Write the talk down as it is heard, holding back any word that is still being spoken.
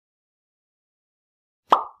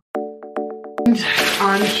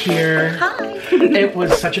I'm here. Hi. It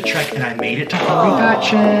was such a trek, and I made it to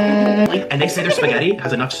Koryanang. And they say their spaghetti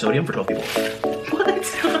has enough sodium for 12 people.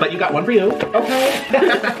 What? But you got one for you. Okay.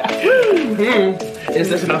 Is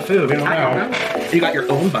this enough food? We don't know. You got your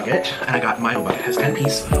own bucket, and I got my own bucket. It has 10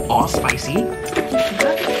 piece, all spicy.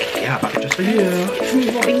 Yeah, bucket just for you.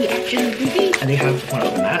 And they have, want to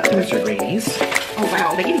open that? There's your gravies. Oh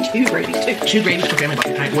wow, they give you 2 gravies too. 2 gravies per family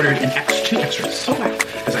bucket. And I ordered two extras. Oh wow.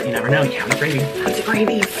 Because you never know, you can't have gravy. Lots of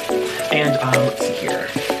gravies. And let's see here.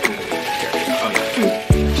 Oh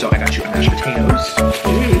yeah. So I got you a mashed potatoes.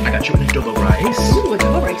 I got you an adobo rice. Ooh,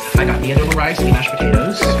 adobo rice. I got the adobo rice and the mashed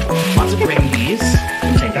potatoes. Lots of gravies.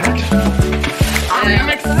 Take that. I'm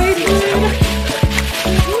excited.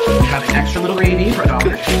 We have an extra little gravy for $1.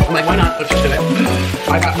 I'm like, why not? Let's just do it.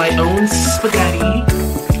 I got my own spaghetti.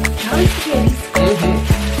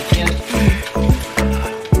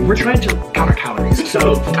 And we're trying to count our calories.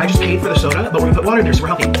 So I just paid for the soda, but we're gonna put water in here so we're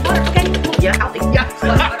healthy. Water, okay. Yeah, healthy. Yeah.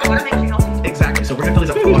 Water makes you healthy. Exactly. So we're gonna fill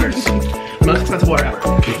these up with waters. The most expensive water ever.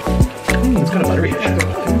 It's kind of buttery.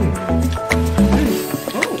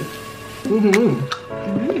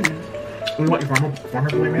 You want your farmer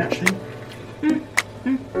boy ranch thing?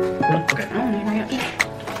 Okay. I don't need ranch.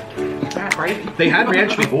 Right? They had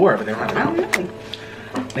ranch before, but they don't have it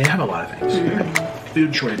now. They have a lot of things.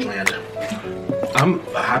 Food shortage land. I'm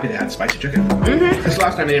happy they had spicy chicken. This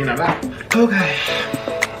last time they didn't even have that. Okay.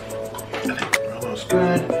 I think we're almost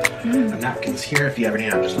good. The napkins here. If you ever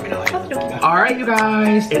need them, just let me know. All right, you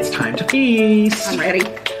guys, it's time to feast. I'm ready.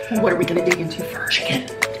 What are we gonna dig into first? Chicken.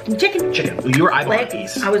 Chicken. Chicken. Well, you were eyeballing a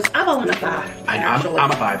piece. I was eyeballing a 5.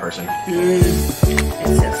 I'm a 5 person. It's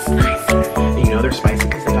so spicy. You know they're spicy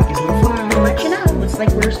because they got these little flags. I'll let you know. It's like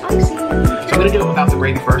we're spicy. So I'm gonna do it without the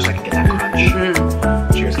gravy first so I can get that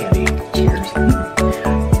crunch. Cheers, Candy. Cheers.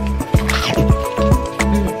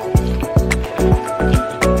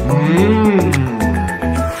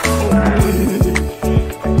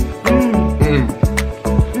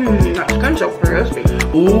 That chicken so crispy.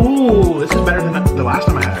 Ooh, this is better than the last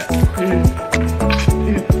time I had it.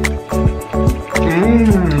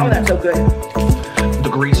 Oh, that's so good. The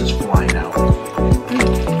grease is flying out.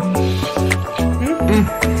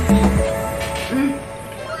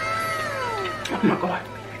 Oh my god.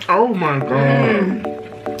 Oh my god.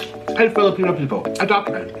 Hey, Filipino people, adopt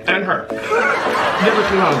me and her. Give her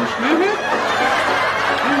 2 hugs.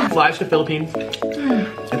 Flies to Philippines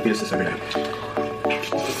and feed us this every day.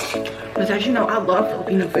 Because as you know, I love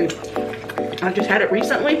Filipino food. I just had it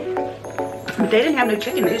recently. But they didn't have no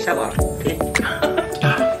chicken, they just had a lot of pig.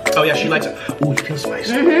 Oh yeah, she likes it. Ooh, you feel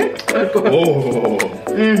spice. Oh.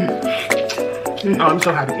 Oh, I'm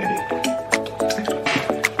so happy, Candy.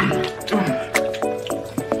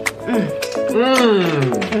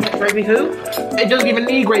 Gravy who? It doesn't even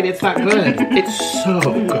need gravy, it's that good. It's so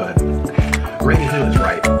good. Gravy who is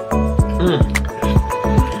right.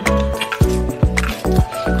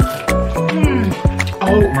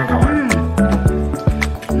 Oh my god.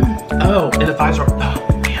 Oh, and the thighs are, oh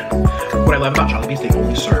man. What I love about jollibees, they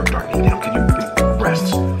only serve dark meat. They don't give you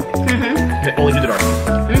breasts. They only do the dark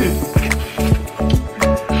meat.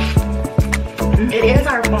 It is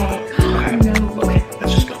our fault. Okay. No. Okay,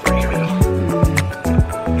 let's just go for it. Here we go.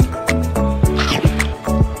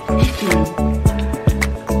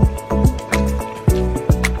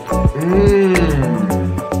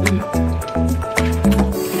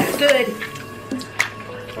 That's good.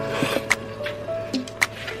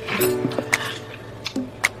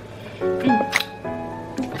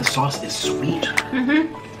 The sauce is sweet.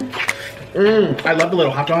 I love the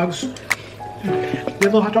little hot dogs. You have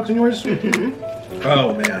little hot dogs in yours?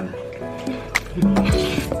 Oh man.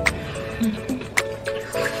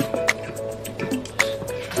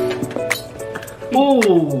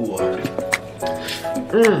 Ooh.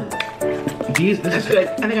 This That's is good. I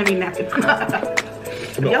think I need a napkin.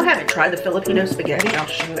 If y'all haven't tried the Filipino spaghetti, y'all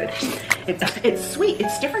should. It's sweet.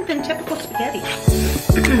 It's different than typical spaghetti.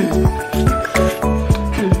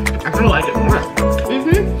 I kind of like it more.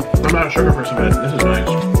 I'm not a sugar person, but this is nice.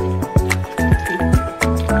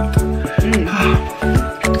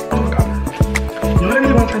 Oh my god. You know what I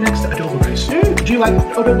really want to try next? Adobo rice. Do you like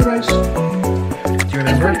adobo rice? Do you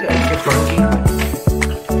remember? It's garlicky.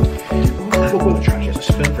 We'll try just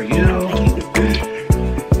a spoon for you.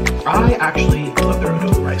 I actually love their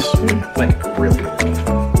adobo rice. Like, really.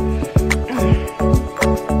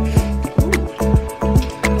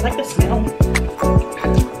 I like the smell.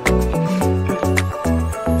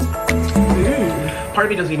 Part of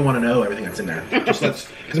me doesn't even want to know everything that's in there. Just let's,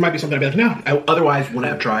 because it might be something I'd be like, no, I otherwise wouldn't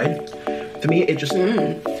have tried. To me, it just,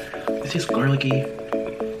 it tastes garlicky.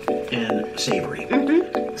 and savory.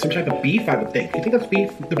 Some type of beef, I would think. Do you think that's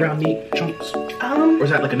beef, the brown meat chunks? Or is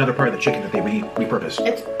that like another part of the chicken that they repurpose?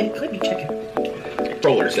 It could be chicken.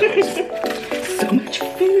 Roller cells. So much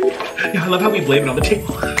food. Yeah, I love how we blame it on the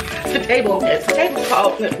table. It's the table. It's the table's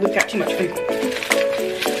fault that we've got too much food.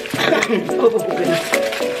 Oh goodness.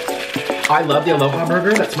 I love the Aloha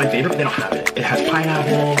burger. That's my favorite, but they don't have it. It has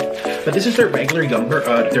pineapple, but this is their regular yum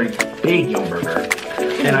burger, their big yum burger.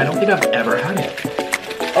 And I don't think I've ever had it.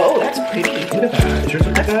 Oh, that's pretty. Look at that. Is yours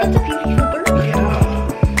like that? That's a beautiful burger. Yeah.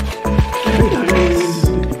 Very nice.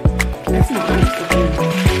 That's nice looking.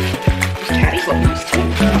 Those patties look nice too.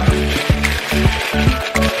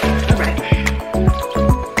 All right.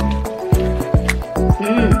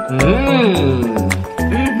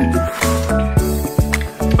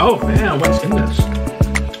 Oh man, what's in this?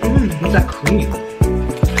 What's that cream?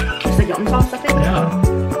 It's the yum sauce, I think. Yeah.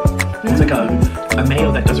 It's like a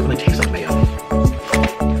mayo that doesn't really taste like mayo.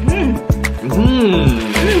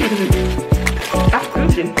 That's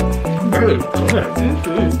juicy. Very good.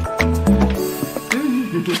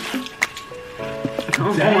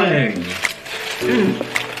 Oh, Dang.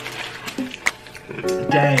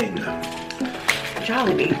 Dang.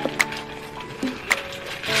 Jollibee.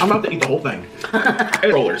 I'm about to eat the whole thing.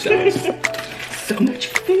 Roller cells. So much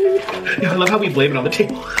food. Yeah, I love how we blame it on the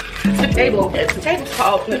table. It's the table. It's the table's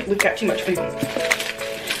fault that we've got too much food.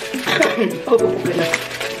 Oh goodness.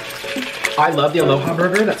 I love the Aloha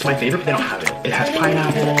burger. That's my favorite, but they don't have it. It has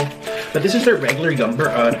pineapple, but this is their regular yum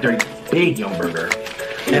burger, their big yum burger.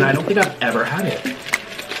 And I don't think I've ever had it.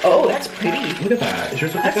 Oh, that's pretty. Look at that. Is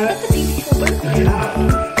yours like that? That's a beautiful burger. Yeah.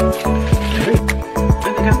 I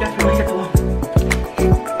think I've definitely hit the wall.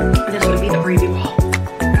 This would be the gravy wall.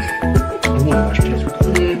 Ooh, the mashed potatoes are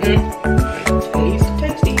good.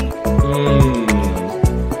 Tasty. Ooh,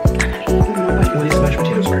 these mashed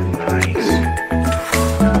potatoes are nice.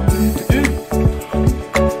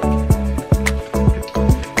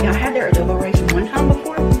 Yeah, I had their adobo rice one time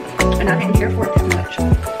before, and I didn't care for it that much.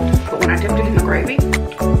 But when I dipped it in the gravy,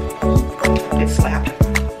 it slapped. It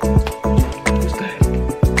was good.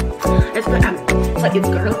 It's good. It's like it's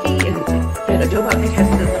garlicky, and that adobo I think has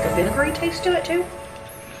like a vinegary taste to it too.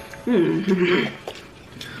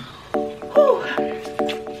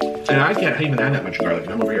 And I can't even add that much garlic.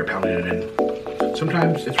 I'm over here pounding it in.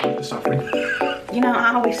 Sometimes it's worth the suffering. You know,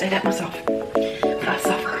 I always say that myself. But I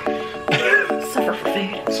suffer. Suffer for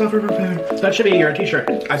food. Suffer for food. That should be your t-shirt.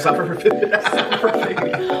 I suffer for food. Suffer for food.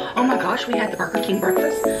 Oh my gosh, we had the Burger King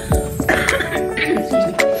breakfast. Excuse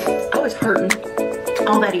me. I was hurting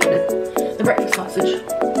all that evening. The breakfast sausage.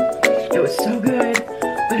 It was so good.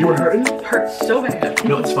 But You were hurting? Hurt so bad. You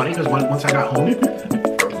know, it's funny because once I got home,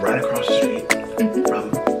 right across the street from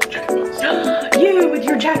Jack in the Box. You with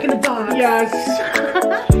your Jack in the Box. Yes.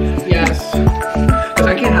 Yes. Because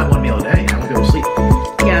I can't have one meal a day. I won't be able to sleep.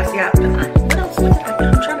 Yes, yeah. What else was it?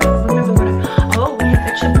 I'm trying to remember what oh, we had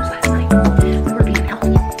vegetables last night. We were being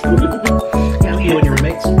healthy. Yeah, we You had and your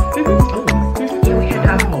roommates? Oh. Yeah, we had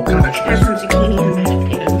Wow. What kind of had vegetables? some zucchini and mashed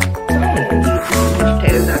potatoes. Mashed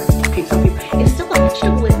potatoes, I picked some people. It's still a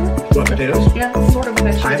vegetable, isn't it? What, potatoes? Yeah, it's sort of a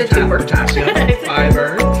vegetable. It's a tuber. Potassium, It's a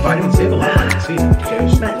fiber, vitamin C, a lot of vitamin C.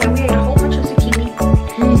 Potatoes. But yeah, we ate a whole bunch of zucchini.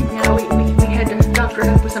 Yeah, we had to doctor it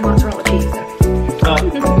up with some mozzarella cheese.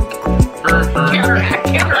 Counteract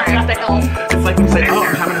the hell. It's like when you say, oh,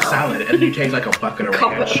 I'm having a salad, and you take like a bucket of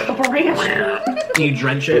ranch. Cup of ranch. And you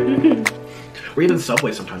drench it. Or even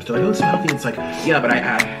Subway sometimes. They're like, oh, it's healthy. It's like, yeah, but I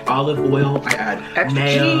add olive oil, I add Extra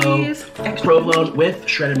mayo, cheese, extra provolone with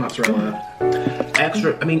shredded mozzarella.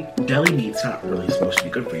 Extra, I mean, deli meat's not really supposed to be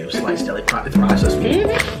good for you. Sliced deli, it's processed meat.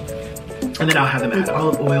 And then I'll have them add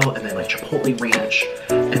olive oil, and then like chipotle ranch,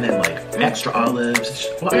 and then like extra olives.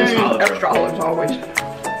 Well, it's olives. Extra olives always.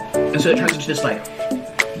 And so it turns into this like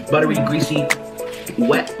buttery, greasy,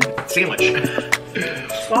 wet sandwich.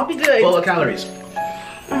 Sloppy good. Full of calories.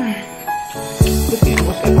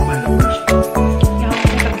 What's the first?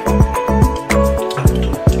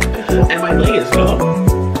 And my leg is numb.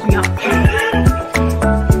 Yeah.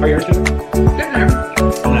 Are yours too? I'm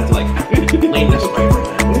gonna have to like lean this way for a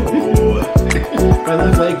minute. Ooh. My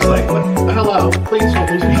left leg's like, what? Hello, please don't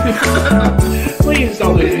lose me. Please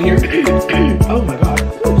don't lose me here. Oh my god.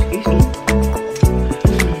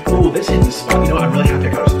 Ooh, this hits the spot. You know what? I'm really happy I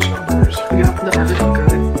got us the strong burgers. Yeah, the burgers are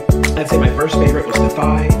good. I'd say my first favorite was the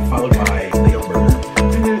thigh, followed by the yum burger.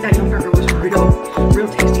 That yum burger was real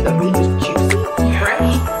tasty. The meat was juicy,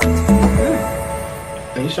 fresh.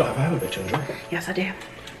 And you still have a bit to enjoy. Yes, I did.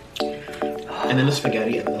 And then the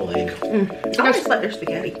spaghetti and then the leg. I always like their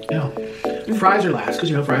spaghetti. Yeah. Fries are last, because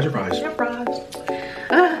you know fries are fries. Yeah, fries.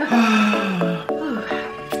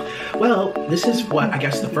 Well, this is what, I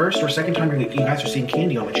guess the first or second time you guys are seeing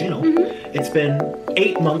candy on my channel. It's been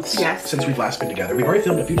 8 months since we've last been together. We've already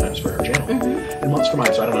filmed a few times for our channel. And months for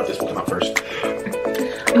mine, so I don't know if this will come out first.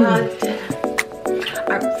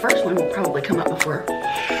 Our first one will probably come up before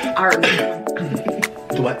our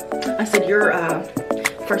What? I said your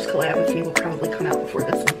first collab with me will probably come out before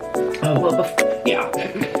this one. Oh. Well, before. Yeah.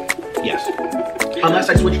 Yes. Unless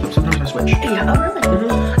I switch them. Sometimes I switch. Yeah, oh really?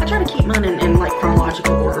 I try to keep mine in like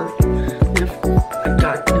chronological order. You know,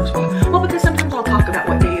 God knows why. Well, because sometimes I'll talk about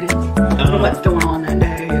what day it is and what's going on that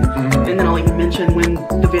day. And then I'll even mention when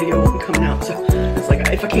the video will be coming out. So it's like,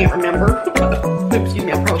 if I can't remember, excuse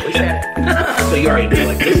me, I probably said it. So you already know,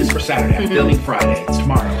 like, this is for Saturday. I'm filming Friday. It's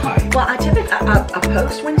tomorrow. Hi. Well, I typically, I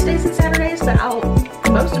post Wednesdays and Saturdays, but I'll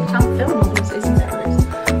most of the time film on Wednesdays and Saturdays.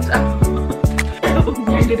 So,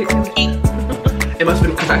 you did it to me. It must have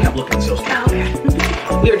been because I kept looking at sales. Oh,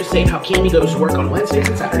 okay. We were just saying how Candy goes to work on Wednesdays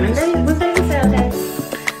and Saturdays. Wednesdays and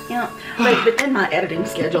Saturdays. Yeah, but then my editing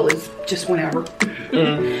schedule is just whenever.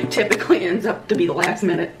 Typically ends up to be the last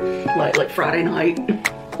minute, like Friday night.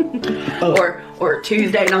 Or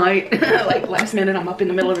Tuesday night, like last minute, I'm up in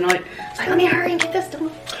the middle of the night. It's like, let me hurry and get this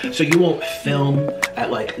done. So you won't film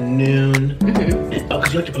at like noon?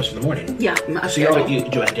 Because you like to post in the morning. Yeah. So you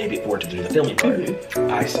do a day before to do the filming part.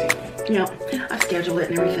 I see. Yeah, I schedule it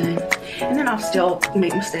and everything. And then I'll still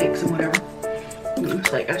make mistakes and whatever.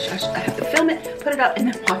 It's like, I have to film it, put it up, and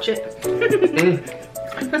then watch it.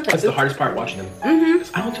 That's the hardest part, watching them.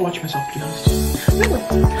 I don't like to watch myself, to be honest. Really?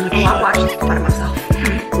 Oh, I watch it by myself.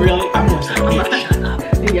 Really? I'm always like, shut up.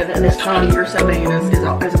 Yeah, this time you're so vain is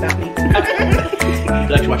about me. You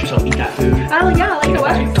like to watch yourself eat that food? Oh yeah, I like to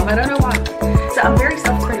watch myself. I don't know why. So I'm very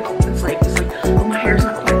self-critical. It's like, oh, my hair's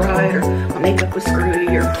not quite right, or my makeup was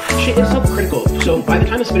screwy, or... She is self-critical. So by the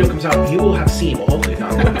time this video comes out, you will have seen, well, hopefully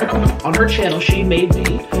not, on her channel, she made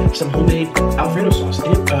me some homemade Alfredo sauce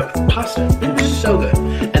and pasta. It was so good.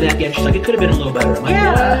 And at the end, she's like, it could have been a little better. I'm like,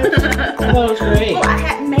 yeah. What? Oh, it was great. Well, I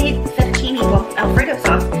hadn't made fettuccine, Alfredo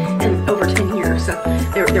sauce in over 10 years. So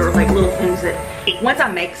there were like little things that once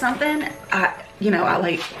I make something, I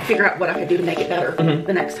like figure out what I could do to make it better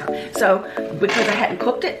the next time. So because I hadn't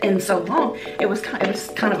cooked it in so long, it was kind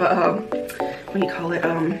of a what do you call it?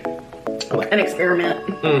 An experiment.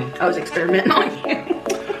 I was experimenting on you.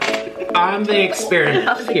 I'm the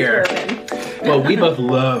experiment here. Well, we both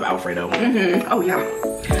love Alfredo. Oh yeah,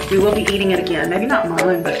 we will be eating it again. Maybe not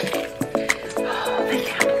mine, but they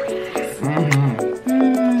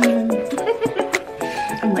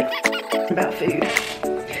I'm like about food.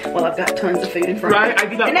 Well, I've got tons of food in front of me. Right, I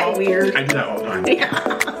do that. Isn't that weird? I do that all the time. Yeah.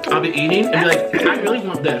 I'll be eating and be like, I really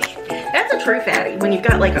want this. That's a true fatty. When you've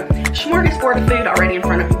got like a smorgasbord of food already in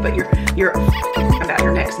front of you, but you're about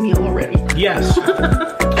your next meal already. Yes.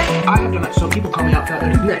 I have done that. So people call me out fat.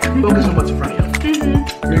 Nick, focus on what's in front of you.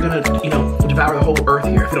 You're gonna, devour the whole earth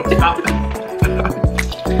here if you don't stop.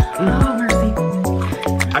 Oh, mercy.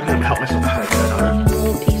 I couldn't help myself how to do that. A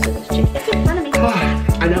little piece of this chicken. It's in front of me.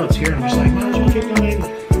 I know it's here. I'm just like, might as well keep going.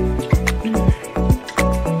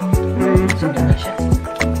 So delicious.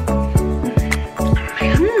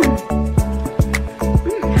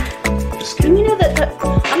 And you know that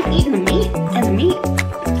I'm eating the meat, and the meat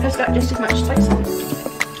has got just as much spice on it.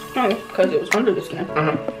 Oh, because it was under the skin.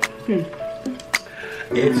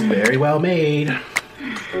 It's very well made.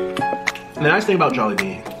 The nice thing about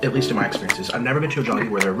Jollibee, at least in my experiences, I've never been to a Jollibee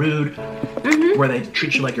where they're rude, where they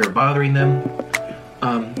treat you like you're bothering them.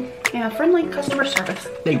 Yeah, friendly customer service.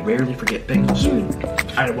 They rarely forget things.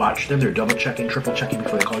 I watch them, they're double checking, triple checking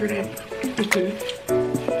before they call your name.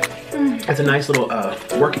 It's a nice little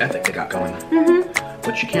work ethic they got going.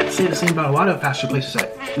 But you can't say the same about a lot of fast food places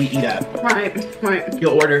that we eat at. Right.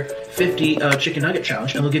 You'll order 50 chicken nugget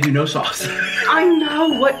challenge and they'll give you no sauce. I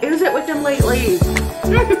know. What is it with them lately?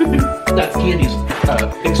 That's Candy's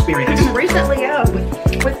experience. Recently, yeah,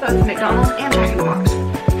 with both McDonald's and Jack in the Box.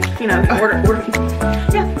 Order.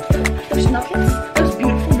 Yeah, those nuggets, those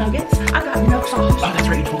beautiful nuggets. I got no sauce. Oh, that's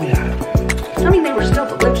right. You told me that. I mean, they were still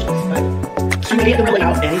delicious, but so you ate them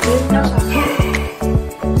without anything? No sauce.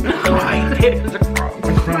 Crime. It is a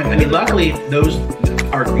crime. I mean, luckily those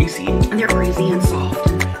are greasy. And they're greasy and soft.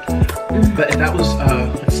 But if that was,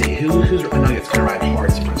 let's see, whose nuggets kind of ride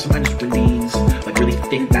hard sometimes. Sometimes Rudy's, like really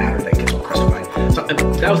thick batter that gets all crusty. So if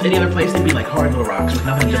that was any other place, they'd be like hard little rocks with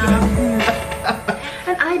nothing to do with it.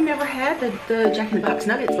 And I'd never had the the Jack in the Box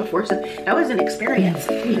nuggets before, so that was an experience,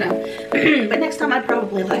 you know. But next time I'd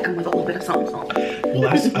probably like them with a little bit of something. Well,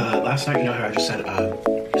 last night, you know how I just said,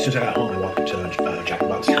 as soon as I got home, I walked to Jack in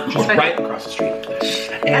the Box, which is right across the street.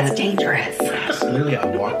 And that's dangerous. Yes, literally, I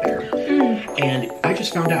walked there. And I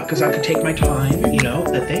just found out, because I could take my time, you know,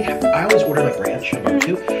 that they have, I always order like ranch and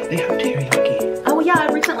barbecue. They have teriyaki. Oh yeah, I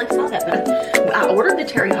recently saw that, but I ordered the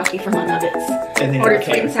teriyaki for my nuggets. And then ordered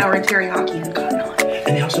sweet and sour and teriyaki and cotton on.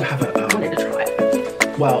 And they also have a, I wanted to try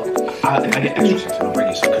it. Well, I get extra sauce, and I'll bring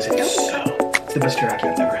you some, because it's the best teriyaki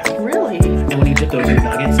I've ever had. Really? And when you dip those in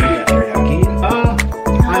nuggets and that teriyaki,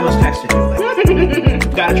 I almost texted you,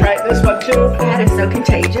 like, gotta try this one too. That is so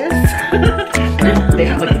contagious. And they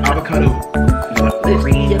have like an avocado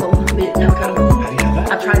cream. Avocado. Have you had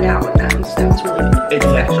that? I've tried that one. That was really It's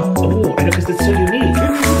special. Like, oh, I know, because it's so unique.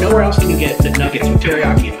 Nowhere else can you get the nuggets with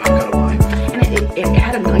teriyaki and avocado lime. And it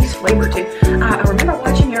had a nice flavor too. I remember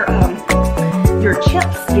watching your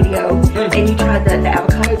chips video, and you tried the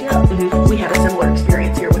avocado dip. We had a similar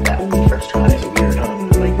experience here with that when we first tried it. Weird, huh?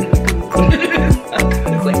 It's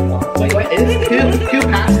like, Wait, what is it? Who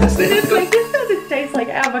passed this? It's like, this doesn't taste like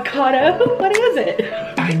avocado. What is it?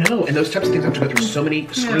 I know, and those types of things have to go through so many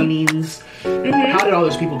screenings. How did all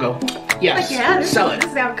those people go? Yes, Like, yeah, sell it.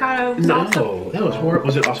 This is avocado. No, salsa. that was horrible.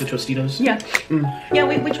 Was it also Tostitos? Yeah. Yeah,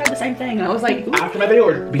 we tried the same thing, and I was like, ooh. After my video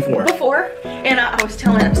or before? Before, and I was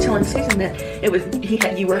telling Susan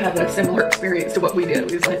that you were having a similar experience to what we did.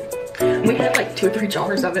 He was like, we had like 2 or 3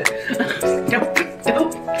 jars of it. Nope.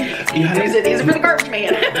 These are for the garbage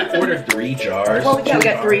man. I ordered 3 jars. Well, yeah, we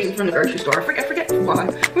got 3 from the grocery store. I forget why.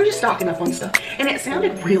 We were just stocking up on stuff, and it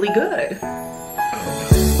sounded really good.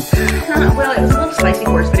 Well, it was a little spicy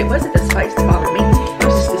for us, but it wasn't the spice that bothered me. It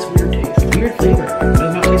was just this weird taste. Weird flavor. It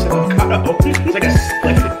does not taste like avocado. It's like a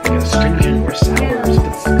astringent or sour or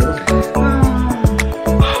something.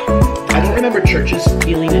 I don't remember churches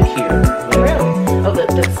feeling it here. Really? Oh,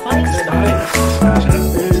 the spice.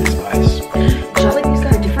 Spice. Jollibee's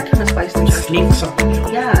got a different kind of spice than churches. Sneak something.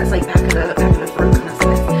 Yeah, it's like back of the throat kind of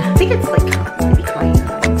spice. I think it's like maybe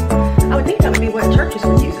cayenne. I would think that would be what churches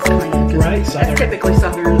would use as cayenne. Right, That's typically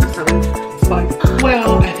southern spice.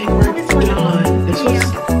 Well, I think we're done.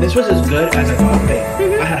 This was as good as I thought it would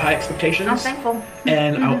be. I had high expectations. I'm thankful.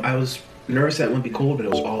 And I was nervous that it wouldn't be cold, but it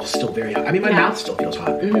was all still very hot. I mean, my mouth still feels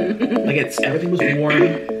hot. Like everything was warm.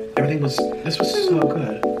 This was so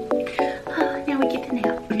good. Now we get to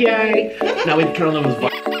nap. Yay! Now we turn on those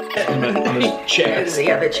chairs.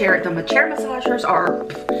 Yeah, the chair massagers are,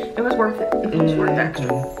 it was worth it. It was worth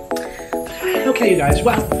it. Okay, you guys,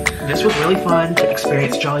 well, this was really fun to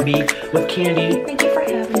experience Jollibee with Candy. Thank you for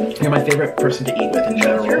having me. You're my favorite person to eat with in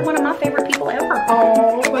general. You're one of my favorite people ever.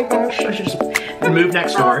 Oh my gosh, I should just move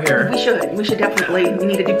next door here. We should definitely, we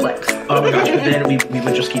need a duplex. Oh my gosh, but then we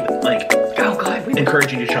would just keep like, oh God,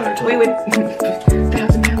 encouraging each other to we would,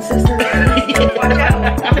 1,000-pound sister. Watch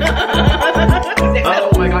out.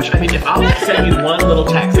 Oh my gosh, I mean, if I'll send you one little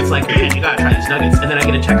text, it's like, man, you gotta try these nuggets, and then I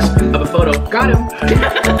get a text of a photo, got him.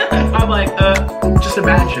 I'm like, just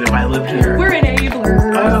imagine if I lived here. We're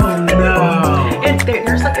enablers. Oh no. And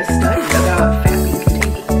there's like a study about fat being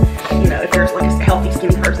contagious. You know, if there's like a healthy,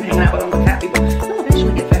 skinny person hanging out with other fat people, they'll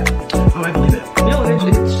eventually get fat. Oh, I believe it. You'll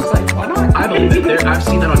eventually, it's just like, why not? I believe it. I've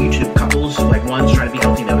seen that on YouTube. Couples, like one's trying to be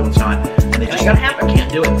healthy and the other one's not, and they just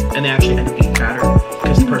can't do it, and they actually end up getting fatter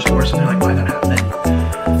because the person works, and they're like, why that happen?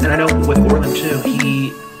 And I know with Orland too,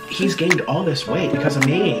 he's gained all this weight because of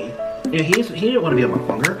me. You know, he didn't want to be a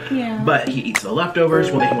mukbanger, but he eats the leftovers.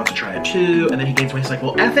 Well, then he wants to try it too, and then he gains weight. He's like,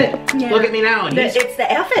 well, F it. Yeah. Look at me now. And it's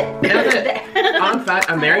the F it. F it. I'm fat.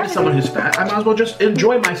 I'm married to someone who's fat. I might as well just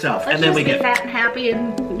enjoy myself. Let's and then just we get fat and happy,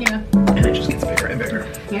 and yeah. And it just gets bigger and bigger.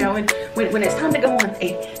 You know, when it's time to go on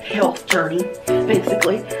a health journey,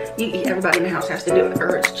 basically, everybody in the house has to do it,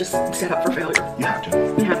 or it's just set up for failure. You have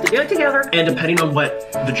to. You have to do it together. And depending on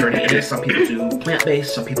what the journey is, some people do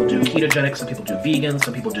plant-based, some people do ketogenic, some people do vegan,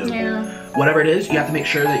 some people do whatever it is. You have to make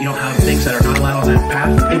sure that you don't have things that are not allowed on that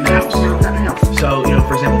path in the house. Not in the house. So, you know,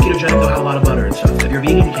 for example, ketogenic, they'll have a lot of butter and stuff. If you're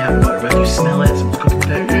vegan, you can't have the butter, but if you smell it, someone's cooking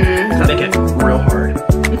with it, they make it real hard.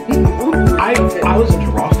 I was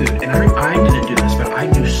into raw food, and I didn't do this, but I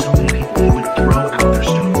knew so many people who would throw out their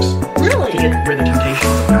stoves. Really? To get rid of the temptation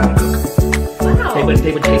of how to cook. Wow.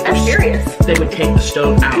 They would take That's serious. They would take the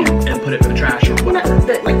stove out and put it in the trash or whatever.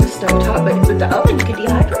 Like the stove top, but with the oven you could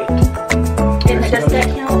dehydrate. And does that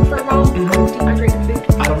count for raw dehydrated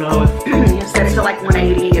food? I don't know if you set it to like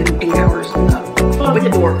 180 and 8 hours with the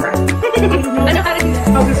door cracked. I know how to do that. I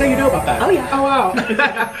was gonna say you know about that. Oh yeah. Oh wow.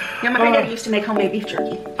 Yeah, my granddaddy used to make homemade beef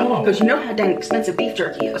jerky. Oh. Because you know how dang expensive beef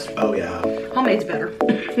jerky is. Oh yeah. Homemade's better.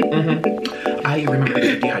 I remember they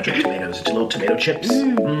used to dehydrate tomatoes into little tomato chips.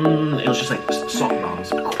 It was just like salt bombs.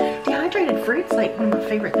 Dehydrated fruit's like one of my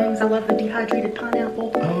favorite things. I love the dehydrated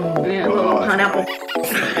pineapple. Oh. Yeah, a little pineapple.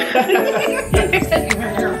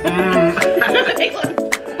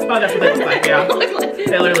 Oh, that's what they look like, yeah.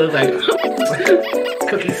 They literally look like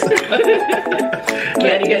cookies.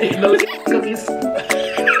 Candy getting those cookies.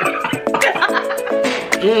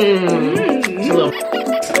 It's a little.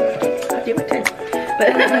 I do it too.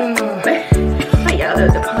 But yeah, the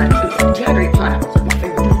dehydrated pineapples are my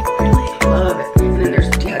favorite thing. I love it. And then there's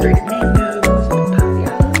dehydrated mangoes and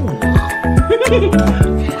papaya.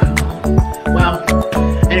 Well,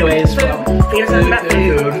 anyways, Feed us about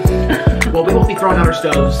food. Well, we won't be throwing out our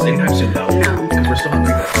stoves anytime soon, though. No. Because we're still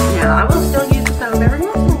hungry. Yeah, I will still use the stove every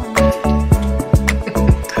once in a while.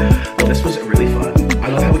 Well, this was really fun. I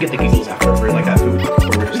love how we get the giggles after we're like that food. Where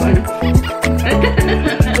we're just like,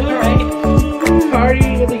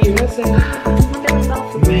 party in the USA.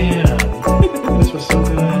 Man, this was so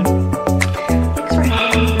good. Thanks for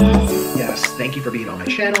having me. Yes, thank you for being on my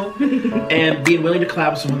channel and being willing to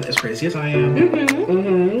collab with someone as crazy as I am.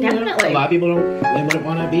 Definitely. A lot of people wouldn't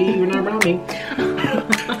want to be, you're not around me.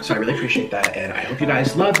 So I really appreciate that, and I hope you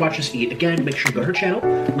guys love Watch Us Eat. Again, make sure you go to her channel.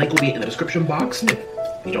 Link will be in the description box. If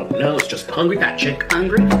you don't know, it's just Hungry Fat Chick.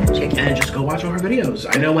 Hungry chicken. And just go watch all her videos.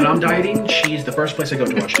 I know when I'm dieting, she's the first place I go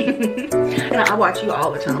to watch eat. And I watch you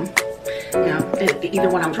all the time. You know, either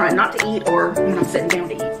when I'm trying not to eat or when I'm sitting down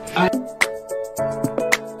to eat.